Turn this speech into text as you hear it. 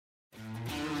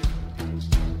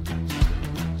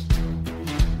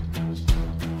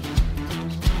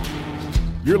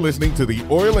You're listening to the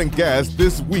Oil and Gas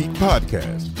This Week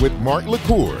podcast with Mark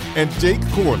LaCour and Jake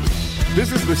Corley.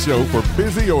 This is the show for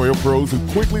busy oil pros who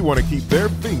quickly want to keep their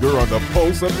finger on the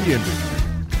pulse of the industry.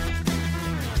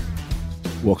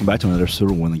 Welcome back to another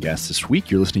episode of Oil and Gas This Week.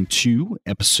 You're listening to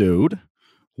episode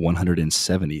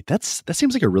 170. That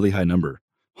seems like a really high number.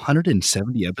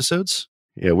 170 episodes?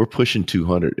 Yeah, we're pushing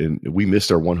 200, and we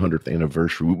missed our 100th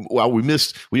anniversary. We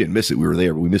didn't miss it. We were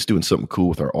there, but we missed doing something cool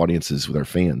with our audiences, with our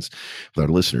fans, with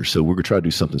our listeners. So we're going to try to do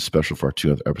something special for our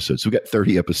 200th episodes. So we got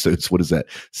 30 episodes. What is that?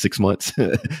 6 months,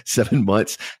 7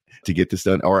 months to get this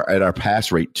done, or at our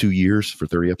pass rate, 2 years for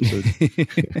 30 episodes.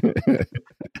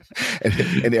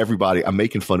 and everybody, I'm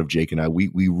making fun of Jake and I.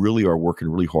 We really are working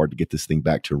really hard to get this thing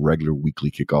back to a regular weekly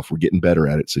kickoff. We're getting better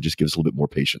at it, so just give us a little bit more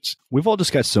patience. We've all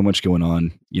just got so much going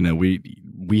on. You know, we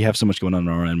have so much going on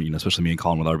our end, you know, especially me and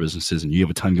Colin with our businesses, and you have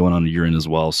a ton going on at your end as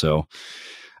well. So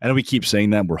I know we keep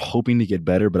saying that we're hoping to get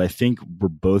better, but I think we're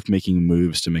both making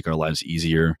moves to make our lives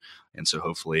easier. And so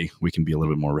hopefully we can be a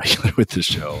little bit more regular with this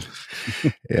show.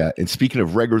 Yeah. And speaking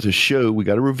of regular with the show, we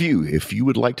got a review. If you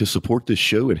would like to support this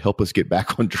show and help us get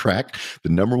back on track, the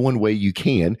number one way you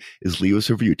can is leave us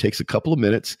a review. It takes a couple of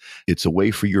minutes. It's a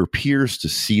way for your peers to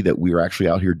see that we are actually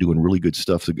out here doing really good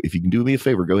stuff. So if you can do me a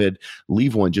favor, go ahead,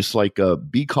 leave one, just like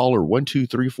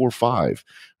bcaller12345.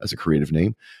 That's a creative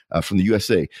name from the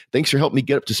USA. Thanks for helping me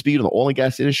get up to speed on the oil and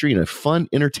gas industry and a fun,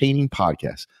 entertaining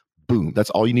podcast. Boom. That's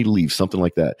all you need to leave, something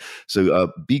like that.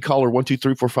 So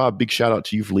bcaller12345, big shout out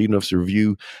to you for leaving us a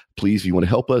review. Please, if you want to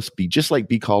help us, be just like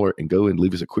bcaller and go and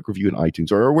leave us a quick review in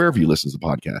iTunes or wherever you listen to the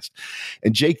podcast.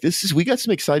 And Jake, we got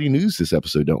some exciting news this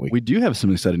episode, don't we? We do have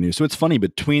some exciting news. So it's funny,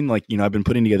 between I've been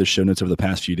putting together show notes over the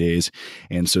past few days.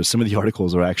 And so some of the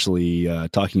articles are actually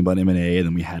talking about M&A. And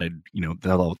then we had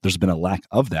there's been a lack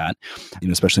of that,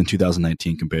 especially in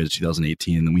 2019 compared to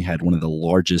 2018. And then we had one of the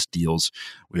largest deals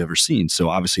we've ever seen. So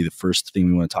obviously the first thing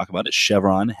we want to talk about is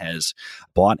Chevron has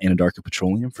bought Anadarko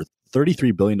Petroleum for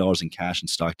 $33 billion in cash and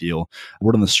stock deal.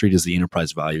 Word on the street is the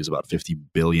enterprise value is about $50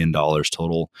 billion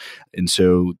total. And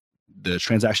so the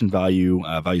transaction value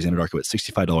values Anadarko at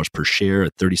 $65 per share,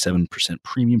 at 37%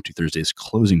 premium to Thursday's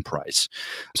closing price.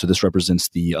 So this represents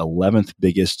the 11th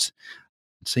biggest,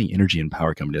 say, energy and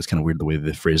power company. That's kind of weird the way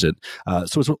they phrase it.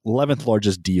 So it's the 11th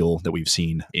largest deal that we've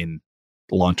seen in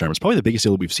the long term. It's probably the biggest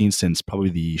deal that we've seen since probably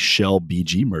the Shell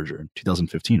BG merger in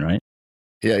 2015, right?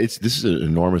 Yeah, this is an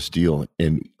enormous deal,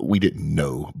 and we didn't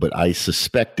know, but I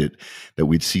suspected that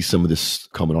we'd see some of this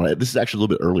coming on. This is actually a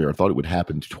little bit earlier. I thought it would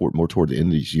happen more toward the end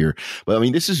of this year. But I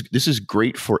mean, this is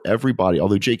great for everybody.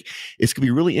 Although, Jake, it's going to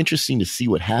be really interesting to see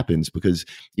what happens because,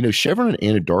 Chevron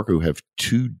and Anadarko have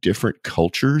two different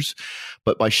cultures.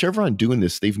 But by Chevron doing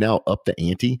this, they've now upped the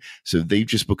ante. So they've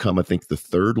just become, I think, the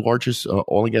third largest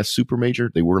oil and gas super major.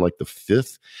 They were like the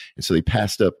fifth. And so they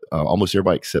passed up almost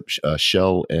everybody except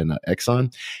Shell and Exxon.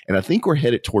 And I think we're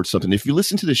headed towards something. If you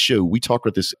listen to the show, we talked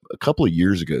about this a couple of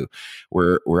years ago,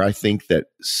 where I think that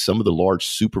some of the large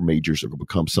super majors are going to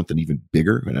become something even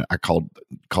bigger. And I called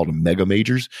them mega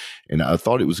majors. And I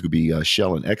thought it was going to be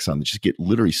Shell and Exxon that just get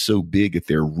literally so big at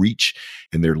their reach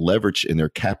and their leverage and their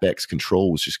CapEx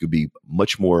control was just going to be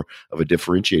much more of a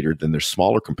differentiator than their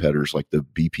smaller competitors like the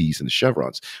BPs and the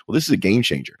Chevrons. Well, this is a game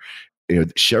changer.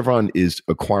 Chevron is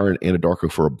acquiring Anadarko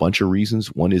for a bunch of reasons.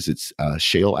 One is its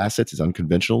shale assets, its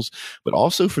unconventionals, but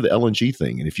also for the LNG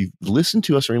thing. And if you've listened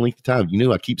to us for any length of time,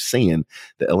 I keep saying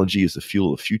that LNG is the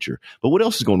fuel of the future. But what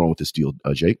else is going on with this deal,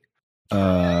 Jake?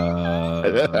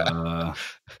 I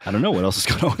don't know what else is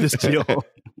going on with this deal.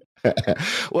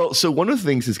 Well, so one of the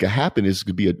things that's going to happen is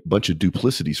going to be a bunch of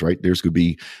duplicities, right? There's going to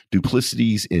be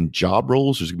duplicities in job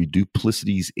roles. There's going to be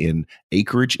duplicities in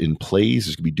acreage in plays.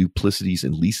 There's going to be duplicities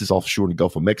in leases offshore in the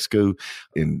Gulf of Mexico,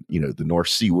 in the North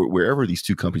Sea, wherever these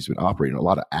two companies have been operating. A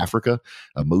lot of Africa,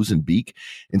 Mozambique,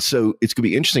 and so it's going to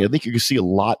be interesting. I think you're going to see a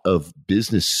lot of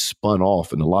business spun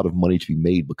off and a lot of money to be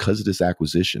made because of this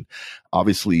acquisition.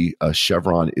 Obviously,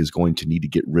 Chevron is going to need to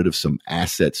get rid of some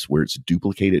assets where it's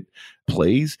duplicated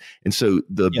plays. And so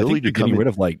the ability to get rid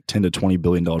of like $10 to $20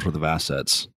 billion worth of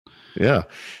assets. Yeah.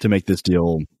 To make this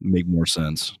deal make more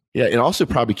sense. Yeah. And also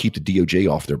probably keep the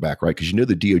DOJ off their back, right? Because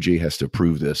the DOJ has to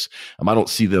approve this. I don't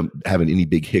see them having any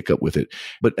big hiccup with it.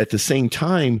 But at the same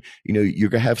time, you're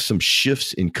going to have some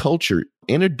shifts in culture.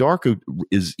 Anadarko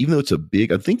is, even though it's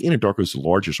I think Anadarko is the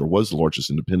largest or was the largest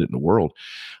independent in the world.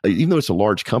 Even though it's a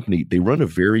large company, they run a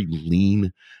very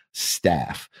lean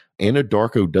staff.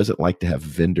 Anadarko doesn't like to have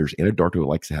vendors. Anadarko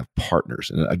likes to have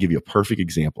partners. And I'll give you a perfect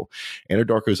example.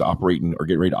 Anadarko is operating or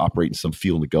getting ready to operate in some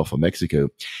field in the Gulf of Mexico.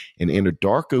 And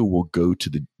Anadarko will go to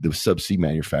the subsea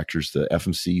manufacturers, the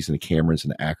FMCs and the Camerons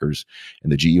and the Ackers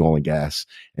and the GE Oil and Gas,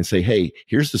 and say, hey,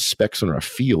 here's the specs on our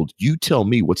field. You tell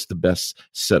me what's the best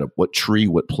setup, what tree,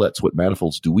 what plets, what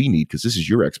manifolds do we need? Because this is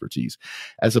your expertise.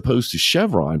 As opposed to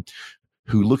Chevron,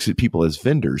 who looks at people as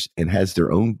vendors and has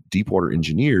their own deepwater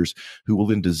engineers who will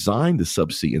then design the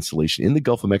subsea installation in the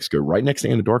Gulf of Mexico right next to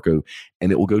Anadarko,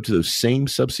 and it will go to those same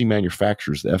subsea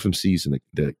manufacturers, the FMCs and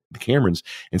the Camerons,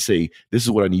 and say, this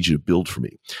is what I need you to build for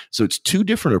me. So it's two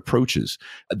different approaches.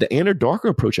 The Anadarko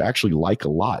approach I actually like a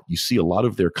lot. You see a lot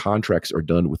of their contracts are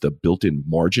done with a built-in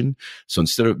margin. So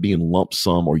instead of being lump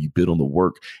sum or you bid on the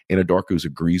work, Anadarko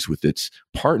agrees with its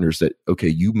partners that, okay,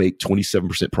 you make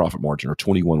 27% profit margin or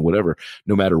 21, whatever,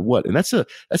 no matter what. And that's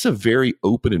a very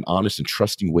open and honest and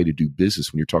trusting way to do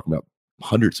business when you're talking about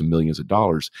hundreds of millions of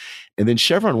dollars. And then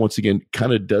Chevron, once again,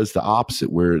 kind of does the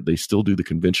opposite, where they still do the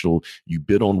conventional, you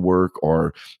bid on work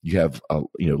or you have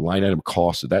line item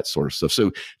costs or that sort of stuff.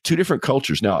 So two different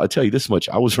cultures. Now, I'll tell you this much.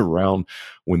 I was around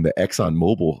when the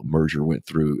ExxonMobil merger went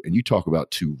through, and you talk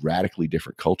about two radically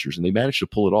different cultures, and they managed to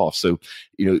pull it off. So,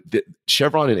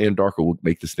 Chevron and Anadarko will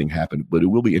make this thing happen, but it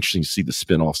will be interesting to see the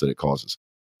spinoffs that it causes.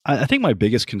 I think my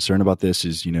biggest concern about this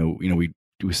is,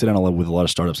 we sit down with a lot of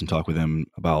startups and talk with them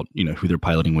about, who they're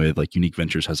piloting with. Like Unique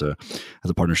Ventures has a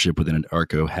partnership with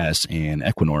Anadarko, Hess, and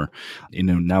Equinor.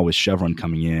 Now with Chevron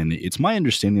coming in, it's my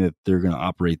understanding that they're going to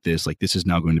operate this like this is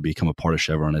now going to become a part of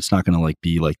Chevron. It's not going to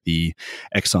be like the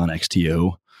Exxon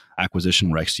XTO acquisition,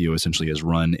 where XTO essentially has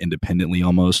run independently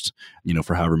almost,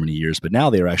 for however many years. But now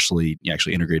they're actually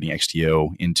integrating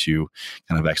XTO into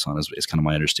kind of Exxon is kind of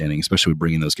my understanding, especially with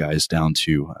bringing those guys down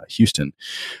to Houston.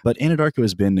 But Anadarko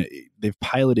they've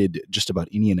piloted just about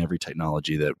any and every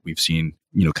technology that we've seen,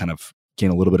 kind of gain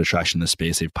a little bit of traction in this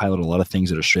space. They've piloted a lot of things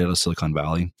that are straight out of Silicon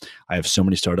Valley. I have so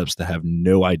many startups that have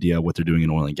no idea what they're doing in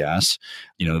oil and gas.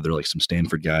 They're like some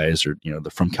Stanford guys, or they're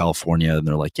from California, and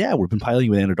they're like, yeah, we've been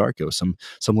piloting with Anadarko, some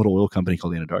little oil company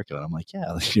called Anadarko. And I'm like,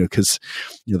 yeah, because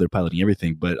they're piloting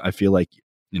everything. But I feel like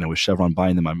with Chevron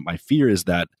buying them, my fear is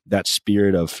that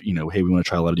spirit of hey, we want to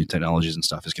try a lot of new technologies and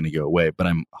stuff is going to go away. But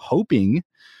I'm hoping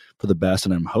for the best,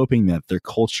 and I'm hoping that their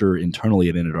culture internally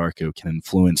at Anadarko can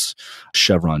influence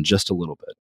Chevron just a little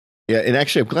bit. Yeah, and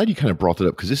actually, I'm glad you kind of brought that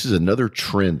up, because this is another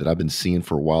trend that I've been seeing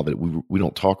for a while that we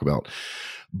don't talk about.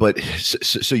 But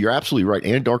so you're absolutely right.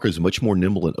 Anadarko is much more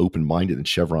nimble and open-minded than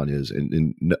Chevron is,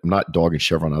 and I'm not dogging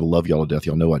Chevron. I love y'all to death.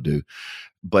 Y'all know I do.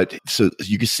 But so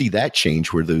you can see that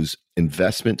change where those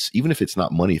investments, even if it's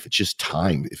not money, if it's just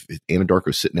time, if Anadarko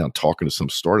is sitting down talking to some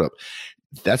startup,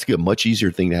 that's a much easier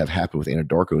thing to have happen with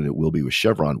Anadarko than it will be with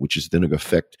Chevron, which is then going to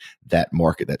affect that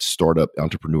market, that startup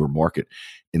entrepreneur market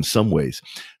in some ways.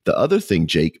 The other thing,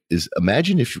 Jake, is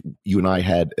imagine if you and I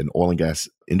had an oil and gas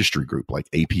industry group like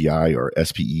API or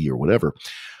SPE or whatever.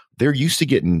 They're used to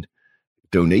getting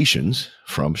donations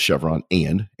from Chevron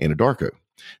and Anadarko.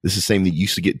 This is the same that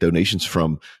used to get donations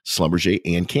from Schlumberger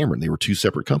and Cameron. They were two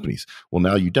separate companies. Well,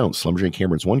 now you don't. Schlumberger and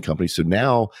Cameron's one company. So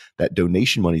now that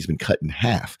donation money has been cut in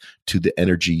half to the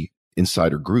energy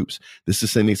insider groups. This is the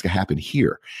same thing that's going to happen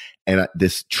here. And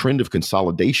this trend of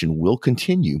consolidation will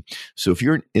continue. So if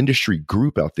you're an industry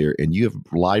group out there and you have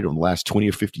relied on the last 20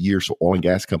 or 50 years for oil and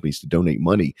gas companies to donate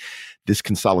money, this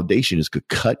consolidation is going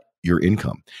to cut your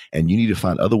income, and you need to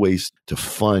find other ways to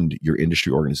fund your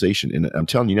industry organization. And I'm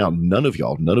telling you now, none of the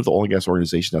oil and gas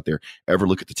organizations out there ever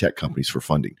look at the tech companies for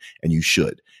funding, and you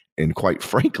should. And quite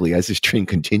frankly, as this trend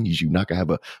continues, you're not going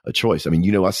to have a choice. I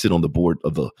mean, I sit on the board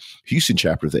of the Houston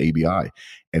chapter of the ABI,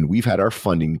 and we've had our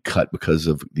funding cut because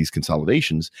of these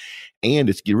consolidations. And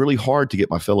it's really hard to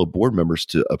get my fellow board members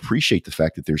to appreciate the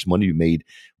fact that there's money to be made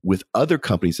with other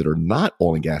companies that are not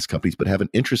oil and gas companies, but have an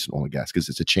interest in oil and gas, because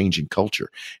it's a changing culture.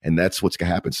 And that's what's going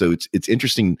to happen. So it's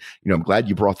interesting. I'm glad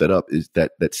you brought that up, is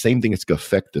that same thing that's going to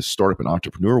affect the startup and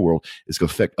entrepreneur world is going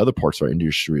to affect other parts of our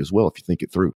industry as well, if you think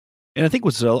it through. And I think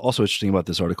what's also interesting about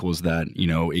this article is that,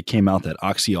 it came out that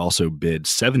Oxy also bid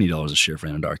 $70 a share for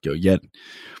Anadarko, yet,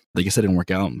 like I said, it didn't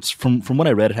work out. From what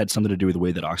I read, it had something to do with the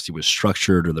way that Oxy was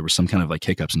structured, or there was some kind of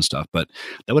hiccups and stuff, but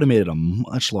that would have made it a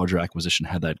much larger acquisition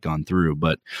had that gone through.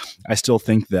 But I still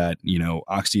think that,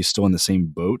 Oxy is still in the same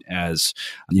boat as,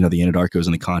 the Anadarkos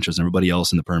and the Contras and everybody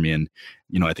else in the Permian.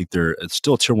 I think they're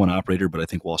still a tier one operator, but I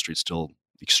think Wall Street's still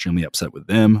extremely upset with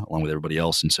them along with everybody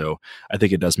else. And so I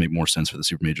think it does make more sense for the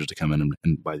super majors to come in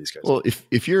and buy these guys. Well,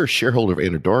 if you're a shareholder of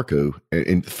Anadarko,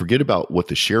 and forget about what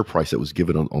the share price that was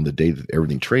given on the day that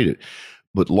everything traded,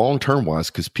 But long-term wise,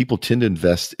 because people tend to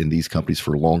invest in these companies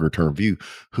for a longer-term view,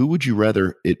 who would you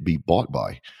rather it be bought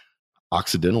by,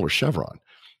 Occidental or Chevron?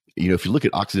 If you look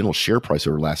at Occidental's share price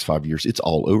over the last 5 years, it's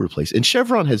all over the place. And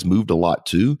Chevron has moved a lot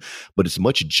too, but it's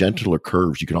much gentler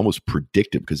curves. You can almost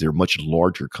predict it because they're a much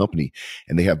larger company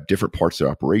and they have different parts of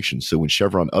their operations. So when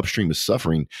Chevron upstream is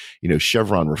suffering,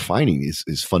 Chevron refining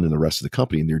is funding the rest of the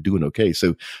company and they're doing okay.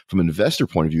 So from an investor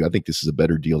point of view, I think this is a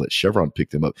better deal that Chevron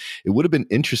picked them up. It would have been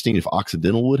interesting if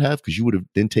Occidental would have, because you would have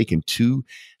then taken two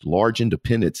large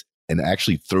independents and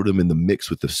actually throw them in the mix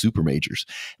with the super majors.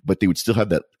 But they would still have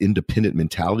that independent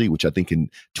mentality, which I think in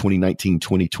 2019,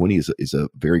 2020 is a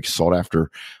very sought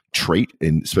after trait,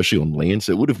 and especially on land.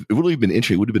 So it would have been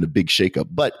interesting. It would have been a big shakeup.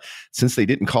 But since they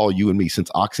didn't call you and me,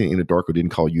 since Oxy and Anadarko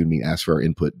didn't call you and me and ask for our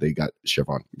input, they got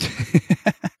Chevron.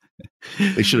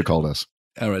 They should have called us.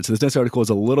 All right. So this next article is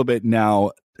a little bit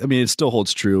now, it still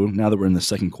holds true now that we're in the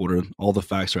second quarter. All the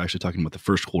facts are actually talking about the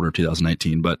first quarter of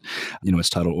 2019, but it's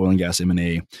titled Oil and Gas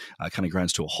M&A kind of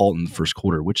grinds to a halt in the first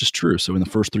quarter, which is true. So in the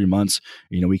first 3 months,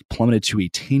 we plummeted to a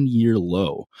 10-year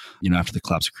low, after the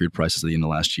collapse of crude prices at the end of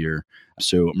last year.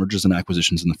 So mergers and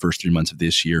acquisitions in the first 3 months of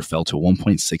this year fell to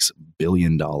 $1.6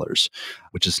 billion,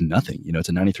 which is nothing. It's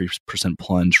a 93%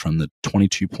 plunge from the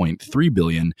 $22.3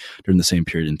 billion during the same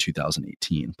period in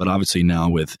 2018. But obviously now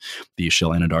with the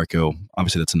Shell Anadarko,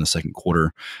 obviously that's in the second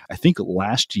quarter. I think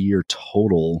last year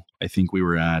total, we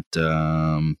were at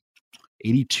 $82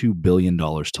 billion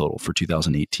total for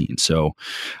 2018. So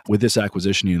with this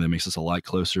acquisition, that makes us a lot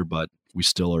closer, but we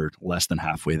still are less than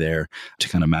halfway there to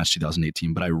kind of match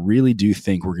 2018. But I really do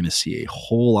think we're going to see a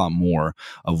whole lot more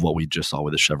of what we just saw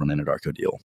with the Chevron Anadarko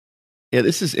deal. Yeah,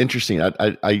 this is interesting.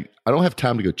 I don't have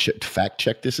time to go fact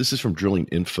check this. This is from Drilling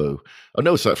Info. Oh,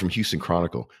 no, it's not from Houston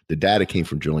Chronicle. The data came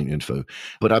from Drilling Info.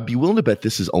 But I'd be willing to bet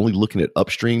this is only looking at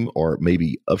upstream or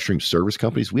maybe upstream service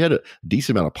companies. We had a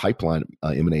decent amount of pipeline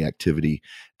M&A activity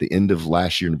the end of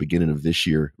last year and the beginning of this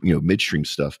year, midstream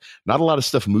stuff. Not a lot of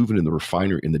stuff moving in the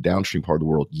refinery in the downstream part of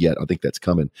the world yet. I think that's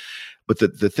coming. But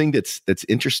the thing that's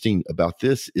interesting about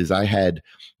this is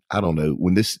I don't know,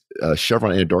 when this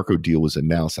Chevron Anadarko deal was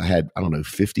announced, I had,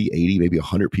 50, 80, maybe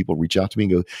 100 people reach out to me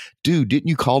and go, dude, didn't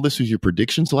you call this with your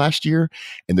predictions last year?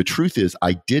 And the truth is,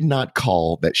 I did not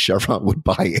call that Chevron would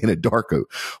buy Anadarko.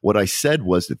 What I said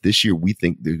was that this year we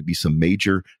think there would be some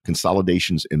major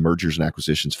consolidations and mergers and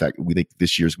acquisitions. In fact, we think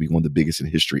this year is going to be one of the biggest in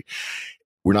history.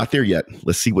 We're not there yet.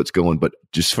 Let's see what's going. But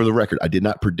just for the record, I did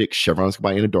not predict Chevron's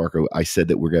going to buy Anadarko. I said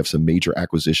that we're going to have some major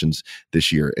acquisitions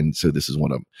this year. And so this is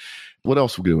one of them. What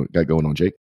else we got going on,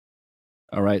 Jake?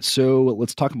 All right, so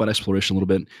let's talk about exploration a little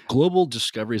bit. Global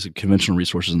discoveries of conventional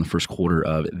resources in the first quarter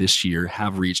of this year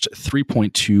have reached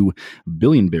 3.2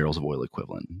 billion barrels of oil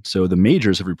equivalent. So the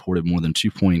majors have reported more than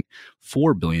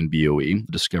 2.4 billion BOE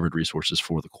discovered resources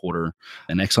for the quarter.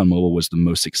 And ExxonMobil was the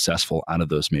most successful out of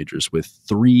those majors, with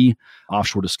 3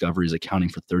 offshore discoveries accounting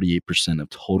for 38% of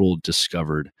total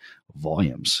discovered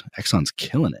volumes. Exxon's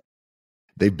killing it.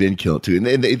 They've been killing it too.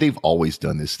 And they've always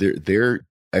done this. Their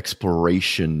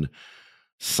exploration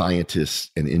scientists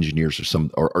and engineers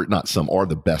are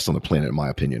the best on the planet, in my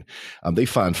opinion. They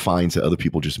find finds that other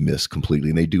people just miss completely,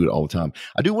 and they do it all the time.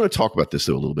 I do want to talk about this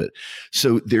though a little bit.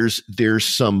 So there's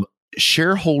some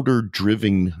shareholder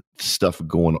driven stuff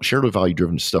going on, shareholder value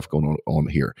driven stuff going on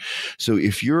here. So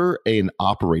if you're an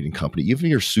operating company, even if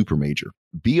you're a super major,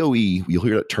 BOE, you'll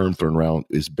hear that term thrown around,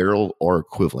 is barrel or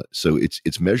equivalent. So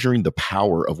it's measuring the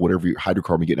power of whatever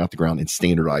hydrocarbon getting out the ground and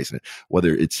standardizing it,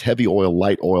 whether it's heavy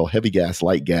oil, heavy gas,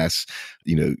 light gas,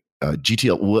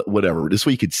 GTL, whatever. This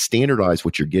way you could standardize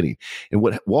what you're getting. And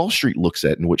what Wall Street looks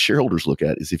at and what shareholders look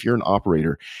at is if you're an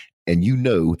operator and you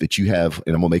know that you have,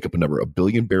 and I'm going to make up a number, 1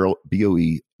 billion barrel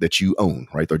BOE that you own,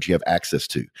 right, that you have access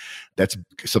to. That's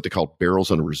something called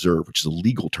barrels on a reserve, which is a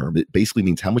legal term. It basically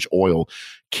means how much oil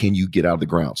can you get out of the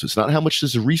ground. So it's not how much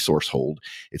does a resource hold.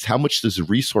 It's how much does a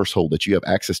resource hold that you have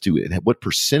access to, and what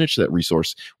percentage of that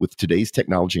resource with today's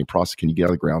technology and process can you get out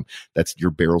of the ground. That's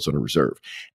your barrels on a reserve.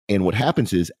 And what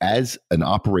happens is, as an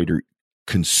operator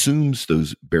consumes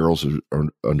those barrels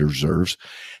under reserves,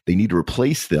 they need to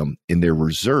replace them in their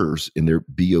reserves, in their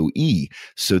BOE,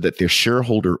 so that their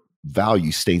shareholder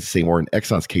value stays the same, or in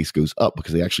Exxon's case goes up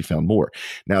because they actually found more.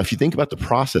 Now, if you think about the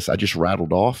process I just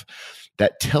rattled off,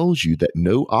 that tells you that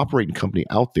no operating company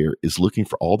out there is looking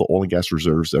for all the oil and gas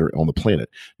reserves that are on the planet.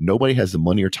 Nobody has the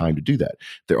money or time to do that.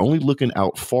 They're only looking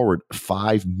out forward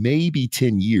 5, maybe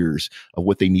 10 years of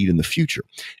what they need in the future.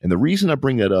 And the reason I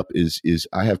bring that up is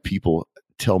I have people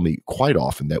tell me quite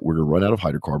often that we're going to run out of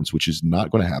hydrocarbons, which is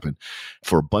not going to happen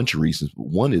for a bunch of reasons. But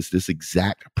one is this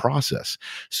exact process.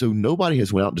 So nobody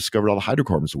has went out and discovered all the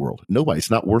hydrocarbons in the world. Nobody.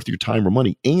 It's not worth your time or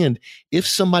money. And if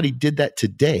somebody did that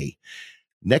today,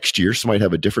 next year, somebody would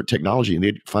have a different technology and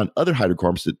they'd find other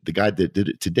hydrocarbons that the guy that did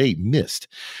it today missed.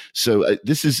 So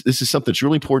this is something that's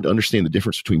really important to understand the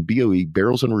difference between BOE,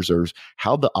 barrels and reserves,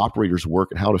 how the operators work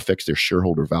and how it affects their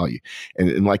shareholder value.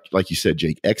 And like you said,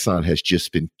 Jake, Exxon has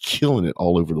just been killing it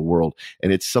all over the world.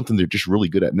 And it's something they're just really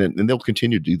good at. And they'll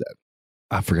continue to do that.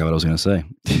 I forgot what I was going to say.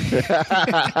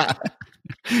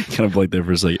 Kind of blanked there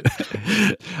for a second.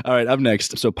 All right, up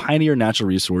next. So Pioneer Natural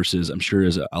Resources, I'm sure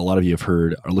as a lot of you have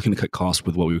heard, are looking to cut costs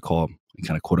with what we would call a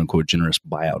kind of quote unquote generous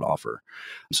buyout offer.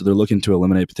 So they're looking to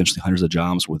eliminate potentially hundreds of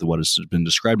jobs with what has been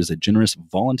described as a generous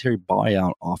voluntary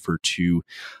buyout offer to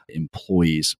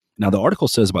employees. Now, the article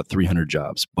says about 300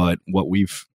 jobs, but what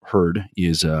we've heard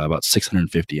is about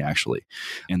 650 actually.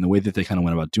 And the way that they kind of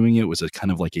went about doing it was a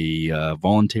kind of like a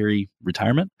voluntary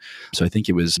retirement. So I think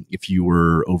it was if you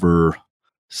were over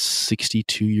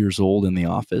 62 years old in the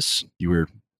office, you were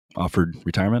offered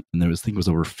retirement, and I think it was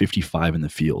over 55 in the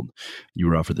field, you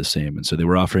were offered the same. And so they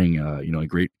were offering, a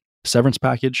great severance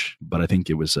package, but I think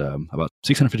it was about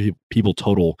 650 people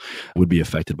total would be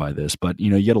affected by this. But,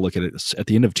 you got to look at it. At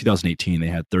the end of 2018, they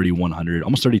had 3,100,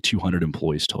 almost 3,200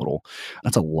 employees total.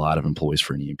 That's a lot of employees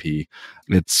for an E&P.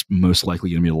 It's most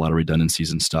likely going to be a lot of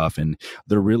redundancies and stuff. And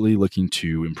they're really looking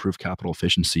to improve capital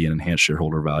efficiency and enhance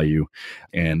shareholder value.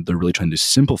 And they're really trying to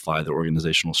simplify their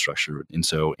organizational structure. And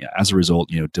so as a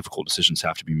result, difficult decisions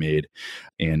have to be made.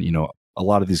 And, a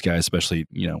lot of these guys, especially,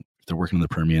 if they're working in the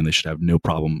Permian, they should have no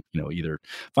problem, either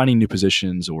finding new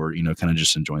positions or, kind of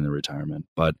just enjoying their retirement.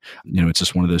 But, it's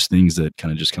just one of those things that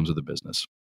kind of just comes with the business.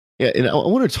 Yeah. And I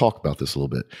want to talk about this a little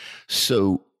bit.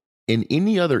 So in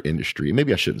any other industry,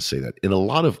 maybe I shouldn't say that, in a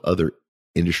lot of other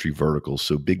industry verticals,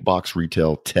 so big box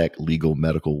retail, tech, legal,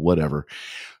 medical, whatever,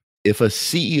 if a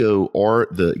CEO or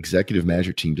the executive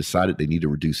management team decided they need to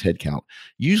reduce headcount,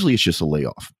 usually it's just a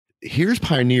layoff. Here's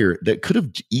Pioneer that could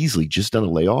have easily just done a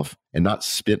layoff and not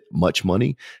spent much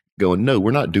money going, no,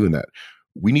 we're not doing that.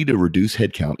 We need to reduce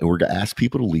headcount and we're going to ask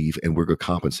people to leave and we're going to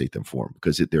compensate them for them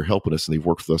because they're helping us and they've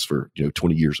worked with us for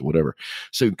 20 years or whatever.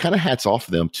 So kind of hats off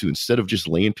to them too. Instead of just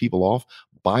laying people off,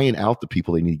 buying out the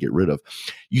people they need to get rid of.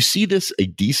 You see this a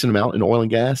decent amount in oil and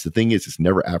gas. The thing is, it's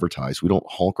never advertised. We don't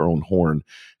honk our own horn,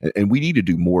 and we need to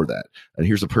do more of that. And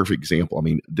here's a perfect example. I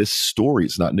mean, this story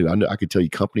is not new. I could tell you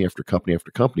company after company after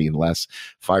company in the last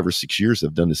 5 or 6 years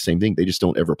have done the same thing. They just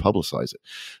don't ever publicize it.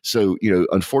 So,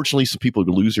 unfortunately, some people are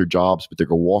going to lose their jobs, but they're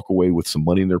going to walk away with some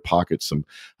money in their pockets,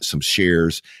 some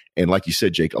shares. And like you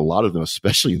said, Jake, a lot of them,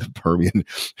 especially in the Permian,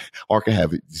 are going to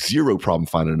have zero problem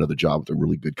finding another job with a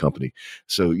really good company.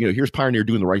 So, here's Pioneer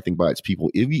doing the right thing by its people,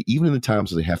 even in the times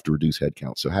that they have to reduce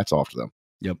headcount. So hats off to them.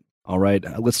 Yep. All right.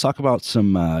 Let's talk about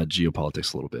some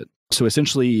geopolitics a little bit. So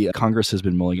essentially, Congress has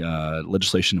been mulling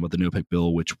legislation about the OPEC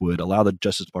bill, which would allow the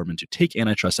Justice Department to take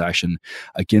antitrust action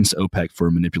against OPEC for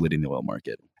manipulating the oil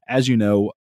market. As you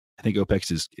know, I think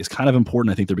OPEC is kind of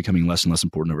important. I think they're becoming less and less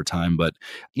important over time. But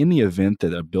in the event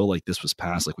that a bill like this was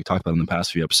passed, like we talked about in the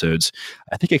past few episodes,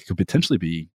 I think it could potentially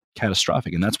be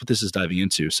catastrophic. And that's what this is diving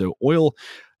into. So oil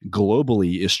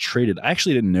globally is traded. I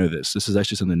actually didn't know this. This is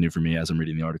actually something new for me as I'm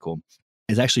reading the article.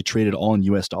 Is actually traded all in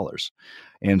US dollars.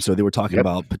 And so they were talking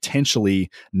about potentially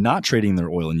not trading their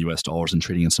oil in US dollars and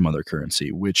trading in some other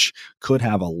currency, which could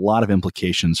have a lot of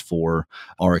implications for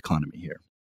our economy here.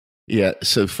 Yeah.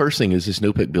 So first thing is this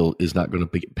OPEC bill is not going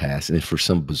to get passed. And if for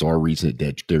some bizarre reason it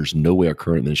did, there's no way our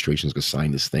current administration is going to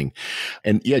sign this thing.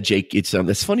 And yeah, Jake, it's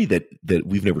that's funny that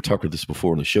we've never talked about this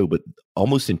before on the show, but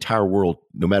almost the entire world,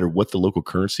 no matter what the local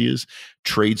currency is,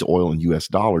 trades oil in US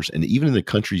dollars. And even in the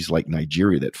countries like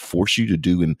Nigeria that force you to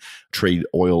do and trade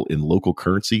oil in local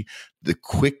currency, the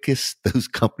quickest those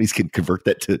companies can convert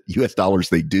that to US dollars,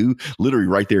 they do, literally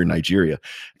right there in Nigeria.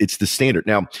 It's the standard.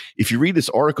 Now, if you read this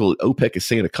article, OPEC is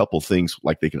saying a couple of things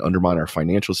like they can undermine our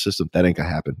financial system. That ain't going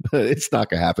to happen. It's not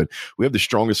going to happen. We have the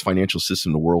strongest financial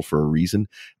system in the world for a reason.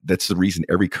 That's the reason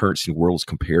every currency in the world is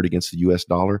compared against the US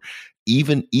dollar.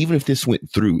 Even if this went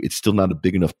through, it's still not a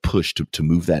big enough push to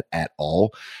move that at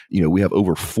all. We have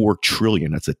over $4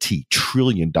 trillion, that's a T,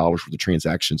 trillion dollars worth of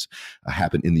transactions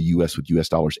happen in the U.S. with U.S.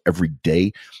 dollars every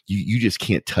day. You just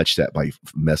can't touch that by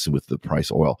messing with the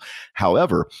price of oil.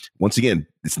 However, once again,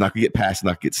 it's not going to get passed,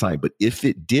 not get signed. But if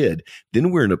it did, then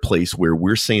we're in a place where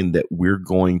we're saying that we're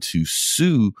going to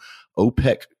sue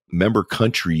OPEC member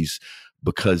countries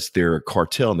because they're a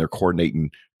cartel and they're coordinating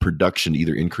production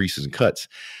either increases and cuts.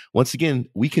 Once again,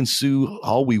 we can sue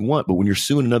all we want, but when you're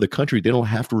suing another country, they don't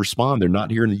have to respond. They're not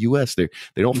here in the U.S. They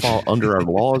don't fall under our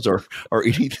laws or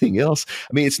anything else.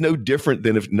 I mean, it's no different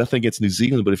than if nothing against New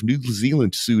Zealand, but if New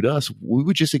Zealand sued us, we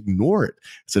would just ignore it.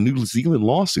 It's a New Zealand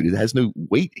lawsuit. It has no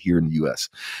weight here in the U.S.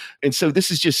 And so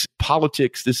this is just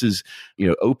politics. This is,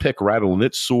 OPEC rattling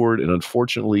its sword. And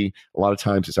unfortunately, a lot of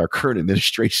times it's our current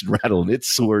administration rattling its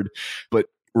sword. But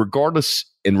regardless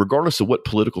of what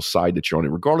political side that you're on,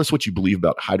 and regardless of what you believe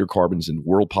about hydrocarbons and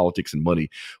world politics and money,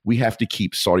 we have to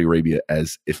keep Saudi Arabia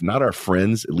as, if not our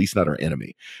friends, at least not our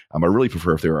enemy. I really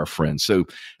prefer if they're our friends. So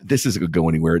this isn't going to go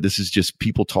anywhere. This is just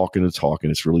people talking and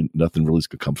talking. It's really nothing really is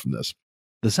going to come from this.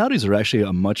 The Saudis are actually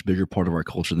a much bigger part of our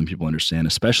culture than people understand,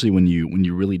 especially when you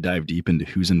really dive deep into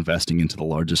who's investing into the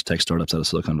largest tech startups out of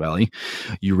Silicon Valley.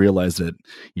 You realize that,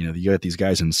 you got these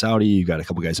guys in Saudi, you got a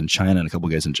couple guys in China, and a couple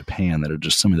guys in Japan that are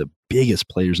just some of the biggest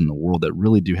players in the world that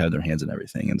really do have their hands in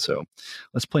everything. And so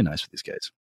let's play nice with these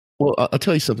guys. Well, I'll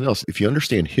tell you something else. If you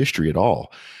understand history at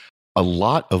all, a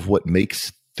lot of what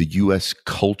makes the U.S.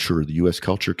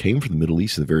 culture came from the Middle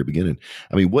East in the very beginning.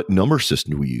 I mean, what number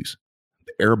system do we use?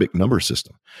 Arabic number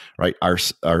system, right? Our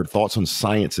thoughts on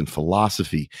science and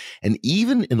philosophy, and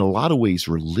even in a lot of ways,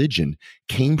 religion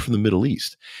came from the Middle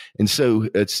East. And so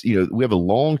it's, we have a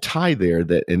long tie there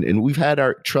and we've had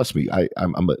trust me,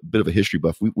 I'm a bit of a history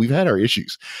buff. We've had our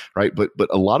issues, right? But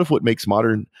a lot of what makes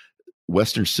modern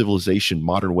Western civilization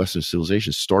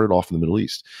started off in the Middle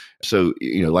East. So,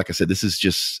 like I said, this is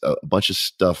just a bunch of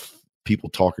stuff,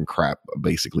 people talking crap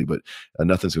basically, but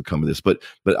nothing's going to come of this. But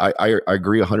I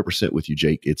agree 100% with you,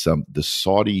 Jake. It's the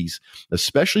Saudis,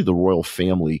 especially the royal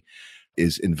family,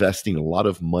 is investing a lot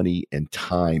of money and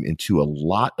time into a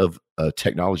lot of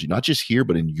technology, not just here,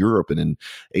 but in Europe and in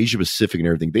Asia Pacific and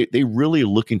everything. They really are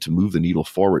looking to move the needle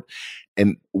forward.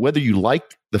 And whether you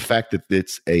like the fact that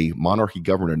it's a monarchy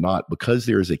government or not, because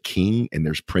there is a king and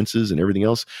there's princes and everything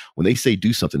else, when they say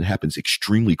do something, it happens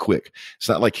extremely quick. It's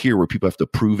not like here where people have to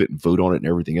prove it and vote on it and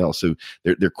everything else. So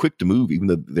they're quick to move, even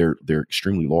though they're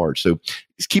extremely large. So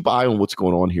just keep an eye on what's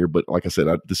going on here. But like I said,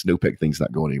 this NOPEC thing's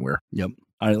not going anywhere. Yep.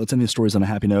 All right, let's end these stories on a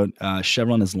happy note.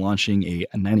 Chevron is launching a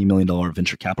 $90 million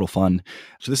venture capital fund.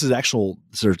 So this is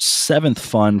their seventh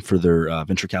fund for their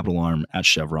venture capital arm at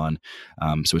Chevron.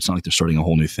 So it's not like they're starting a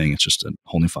whole new thing. It's just a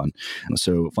whole new fund.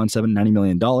 So Fund 7, $90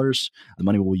 million. The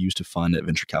money will be used to fund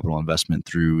venture capital investment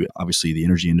through, obviously, the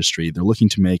energy industry. They're looking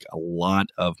to make a lot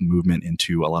of movement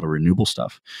into a lot of renewable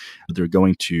stuff. They're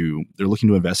looking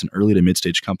to invest in early to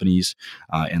mid-stage companies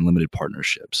and limited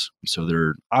partnerships. So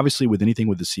they're obviously with anything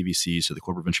with the CVC, so the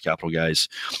corporate venture capital guys,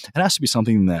 it has to be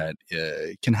something that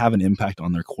can have an impact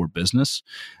on their core business.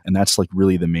 And that's like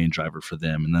really the main driver for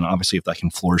them. And then obviously if that can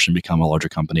flourish and become a larger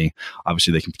company,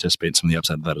 obviously they can participate in some of the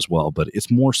upside of that as well. But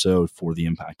it's more so for the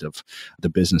impact of the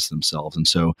business themselves. And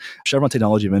so Chevron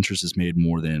Technology Ventures has made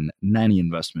more than 90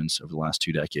 investments over the last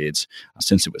 2 decades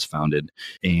since it was founded.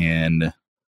 And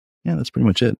yeah, that's pretty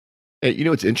much it. Hey,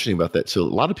 what's interesting about that? So a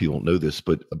lot of people don't know this,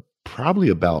 but probably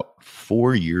about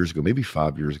 4 years ago, maybe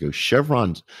 5 years ago,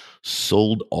 Chevron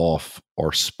sold off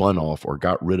or spun off or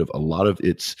got rid of a lot of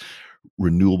its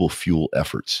renewable fuel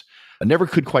efforts. I never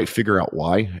could quite figure out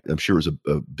why. I'm sure it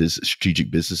was a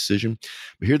strategic business decision.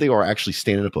 But here they are actually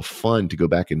standing up a fund to go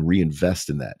back and reinvest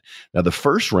in that. Now, the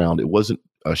first round, it wasn't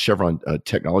Chevron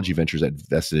Technology Ventures that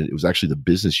invested in it. It was actually the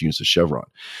business units of Chevron.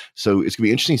 So it's going to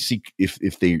be interesting to see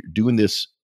if they're doing this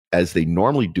as they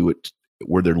normally do it,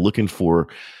 where they're looking for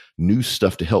new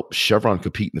stuff to help Chevron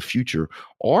compete in the future,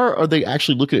 or are they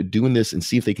actually looking at doing this and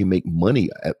see if they can make money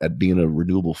at being a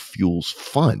renewable fuels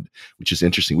fund, which is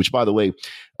interesting. Which, by the way,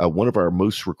 one of our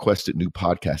most requested new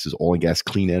podcasts is Oil and Gas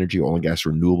Clean Energy, Oil and Gas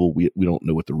Renewable. We don't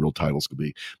know what the real titles could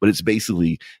be, but it's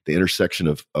basically the intersection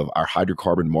of our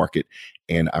hydrocarbon market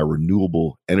and our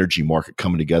renewable energy market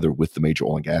coming together with the major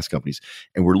oil and gas companies.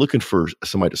 And we're looking for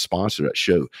somebody to sponsor that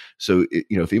show. So,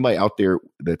 if anybody out there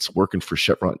that's working for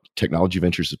Chevron Technology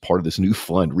Ventures as part of this new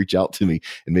fund, reach out to me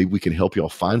and maybe we can help y'all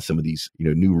find some of these,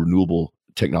 new renewable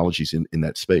technologies in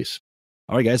that space.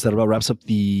 All right, guys, that about wraps up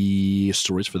the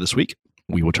stories for this week.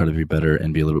 We will try to be better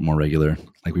and be a little bit more regular,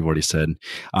 like we've already said.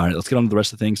 All right, let's get on to the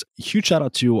rest of the things. Huge shout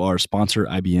out to our sponsor,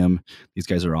 IBM. These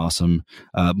guys are awesome.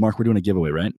 Mark, we're doing a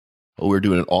giveaway, right? Oh, we're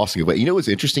doing an awesome giveaway. You know what's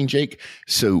interesting, Jake?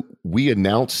 So we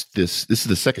announced this. This is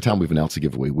the second time we've announced a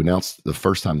giveaway. We announced the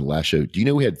first time the last show. Do you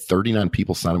know we had 39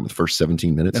 people sign up in the first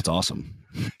 17 minutes? That's awesome.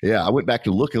 Yeah, I went back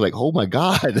to look and like, oh my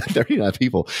God, 39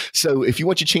 people. So if you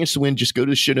want your chance to win, just go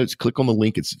to the show notes, click on the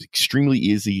link. It's extremely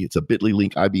easy. It's a bit.ly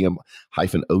link,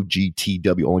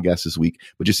 IBM-OGTW, oil and gas this week.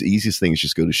 But just the easiest thing is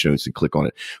just go to show notes and click on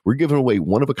it. We're giving away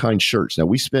one-of-a-kind shirts. Now,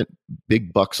 we spent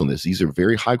big bucks on this. These are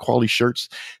very high-quality shirts.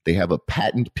 They have a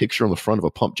patent picture on the front of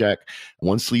a pump jack.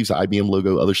 One sleeve's the IBM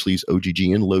logo, other sleeve's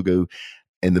OGGN logo.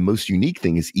 And the most unique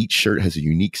thing is each shirt has a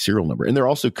unique serial number. And they're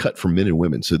also cut for men and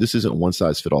women. So this isn't one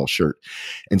size fit all shirt.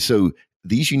 And so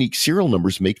these unique serial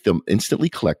numbers make them instantly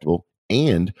collectible.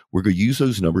 And we're going to use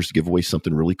those numbers to give away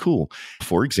something really cool.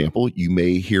 For example, you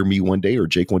may hear me one day or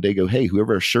Jake one day go, hey,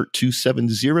 whoever has shirt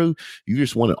 270, you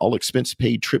just want an all expense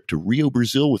paid trip to Rio,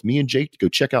 Brazil with me and Jake to go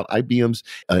check out IBM's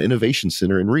Innovation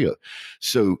Center in Rio.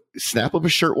 So snap up a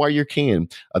shirt while you can.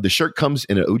 The shirt comes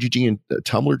in an OGGN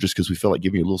tumbler just because we felt like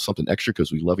giving you a little something extra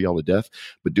because we love you all to death.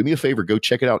 But do me a favor, go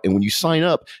check it out. And when you sign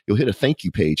up, you'll hit a thank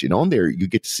you page. And on there, you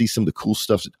get to see some of the cool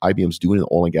stuff that IBM's doing in the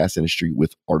oil and gas industry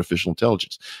with artificial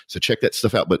intelligence. So check that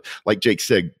stuff out. But like Jake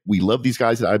said, we love these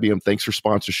guys at IBM. Thanks for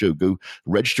sponsorship. Go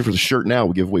register for the shirt now.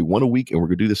 We give away one a week, and we're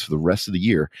going to do this for the rest of the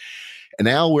year. And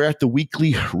now we're at the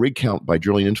weekly rig count by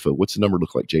Drilling Info. What's the number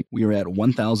look like, Jake? We are at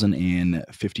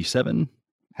 1,057.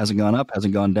 Hasn't gone up,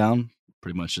 hasn't gone down.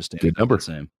 Pretty much just good number. The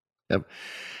same. Yep.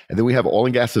 And then we have oil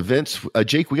and gas events.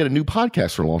 Jake, we got a new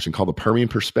podcast we're launching called The Permian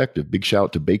Perspective. Big shout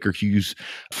out to Baker Hughes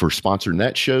for sponsoring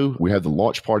that show. We have the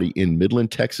launch party in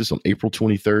Midland, Texas on April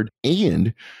 23rd.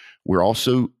 And we're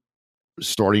also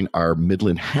starting our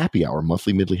Midland Happy Hour,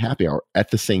 monthly Midland Happy Hour at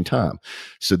the same time.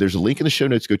 So there's a link in the show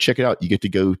notes. Go check it out. You get to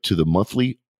go to the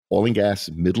monthly Oil and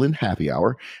Gas Midland Happy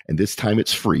Hour. And this time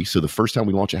it's free. So the first time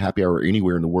we launch a happy hour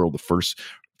anywhere in the world, the first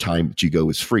time that you go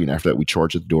is free. And after that, we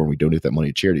charge at the door and we donate that money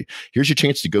to charity. Here's your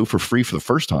chance to go for free for the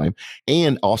first time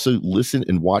and also listen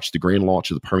and watch the grand launch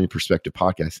of the Permian Perspective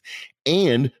podcast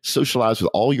and socialize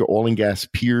with all your oil and gas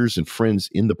peers and friends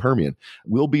in the Permian.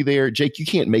 We'll be there. Jake, you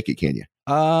can't make it, can you?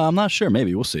 I'm not sure.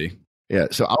 Maybe. We'll see. Yeah,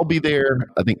 so I'll be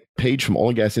there. I think Paige from Oil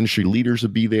and Gas Industry Leaders will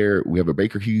be there. We have a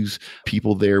Baker Hughes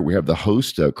people there. We have the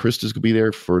host, Krista's going to be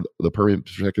there for the Permian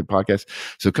Perspective podcast.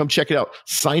 So come check it out.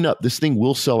 Sign up. This thing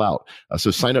will sell out. So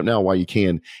sign up now while you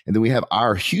can. And then we have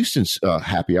our Houston's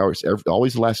happy hour. It's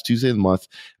always the last Tuesday of the month.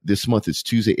 This month it's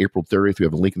Tuesday, April 30th. We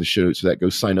have a link in the show notes for that. Go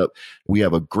sign up. We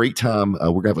have a great time.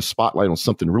 We're going to have a spotlight on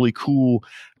something really cool.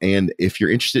 And if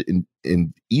you're interested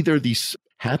in either of these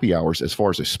happy hours, as far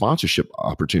as a sponsorship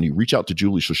opportunity, reach out to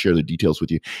Julie. She'll share the details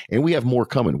with you. And we have more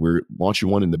coming. We're launching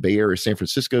one in the Bay Area, San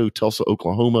Francisco, Tulsa,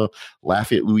 Oklahoma,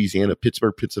 Lafayette, Louisiana,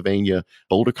 Pittsburgh, Pennsylvania,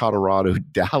 Boulder, Colorado,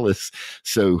 Dallas.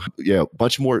 So yeah, a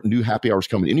bunch more new happy hours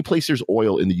coming. Any place there's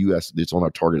oil in the U.S. that's on our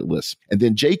target list. And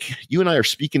then Jake, you and I are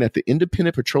speaking at the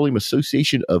Independent Petroleum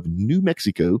Association of New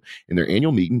Mexico in their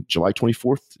annual meeting, July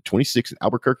 24th, 26th in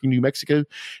Albuquerque, New Mexico.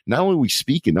 Not only are we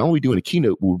speaking, not only are we doing a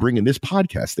keynote, but we're bringing this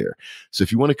podcast there. So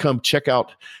if you want to come check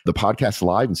out the podcast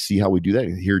live and see how we do that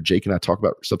and hear Jake and I talk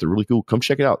about something really cool, come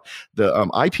check it out. The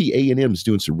IPA&M is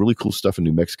doing some really cool stuff in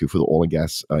New Mexico for the oil and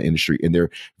gas industry. And they're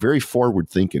very forward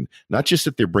thinking, not just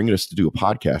that they're bringing us to do a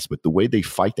podcast, but the way they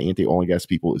fight the anti-oil and gas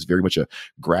people is very much a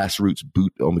grassroots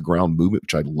boot on the ground movement,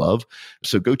 which I love.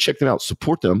 So go check them out,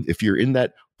 support them. If you're in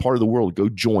that part of the world, go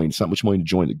join. It's not much money to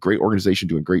join. A great organization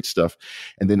doing great stuff.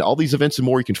 And then all these events and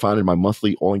more you can find in my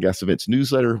monthly oil and gas events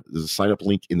newsletter. There's a sign up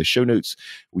link in the show notes.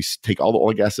 We take all the oil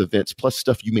and gas events plus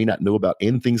stuff you may not know about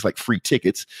and things like free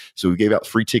tickets. So we gave out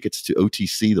free tickets to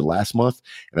OTC the last month,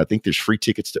 and I think there's free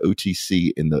tickets to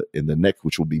OTC in the next,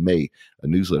 which will be May, a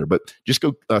newsletter. But just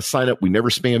go sign up. We never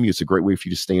spam you. It's a great way for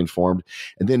you to stay informed.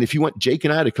 And then if you want Jake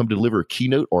and I to come deliver a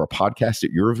keynote or a podcast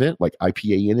at your event, like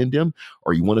IPA&M,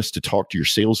 or you want us to talk to your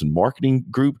sales and marketing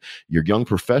group, your young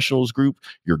professionals group,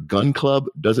 your gun club,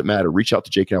 doesn't matter. Reach out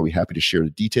to Jake and I'll be happy to share the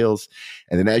details.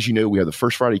 And then as you know, we have the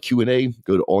first Friday Q&A.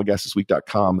 Go to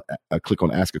oilandgasthisweek.com, click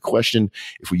on ask a question.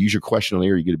 If we use your question on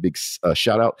air, you get a big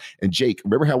shout out. And Jake,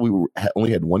 remember how we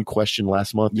only had one question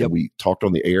last month? Yep. And we talked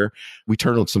on the air? We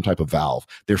turned on some type of valve.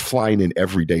 They're flying in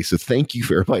every day. So thank you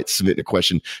for everybody submitting a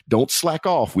question. Don't slack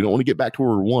off. We don't want to get back to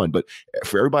where we're one, but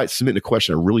for everybody submitting a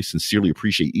question, I really sincerely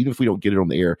appreciate, even if we don't get it on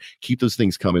the air, keep those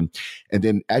things coming. And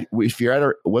then if you're at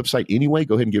our website anyway,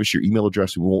 go ahead and give us your email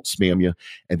address. We won't spam you.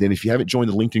 And then if you haven't joined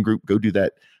the LinkedIn group, go do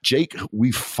that. Jake,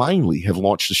 we finally have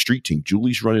launched the street team.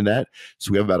 Julie's running that.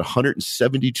 So we have about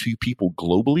 172 people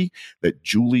globally that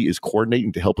Julie is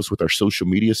coordinating to help us with our social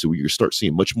media. So we can start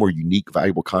seeing much more unique,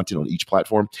 valuable content on each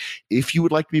platform. If you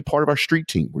would like to be part of our street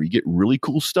team, where you get really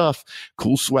cool stuff,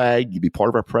 cool swag, you be part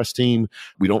of our press team.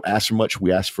 We don't ask for much.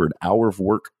 We ask for an hour of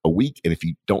work a week. And if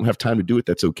you don't have time to do it,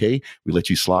 that's okay. We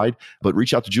let you slide. But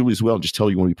reach out to Julie as well and just tell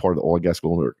her you want to be part of the Oil and Gas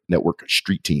Global Network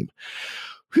street team.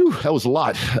 Whew, that was a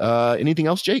lot. Anything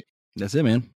else, Jake? That's it,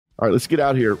 man. All right, let's get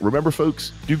out of here. Remember,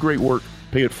 folks, do great work,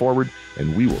 pay it forward,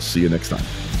 and we will see you next time.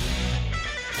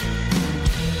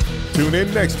 Tune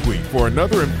in next week for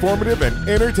another informative and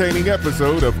entertaining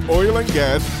episode of Oil and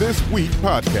Gas This Week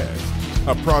podcast,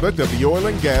 a product of the Oil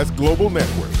and Gas Global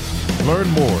Network. Learn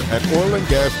more at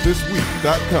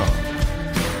oilandgasthisweek.com.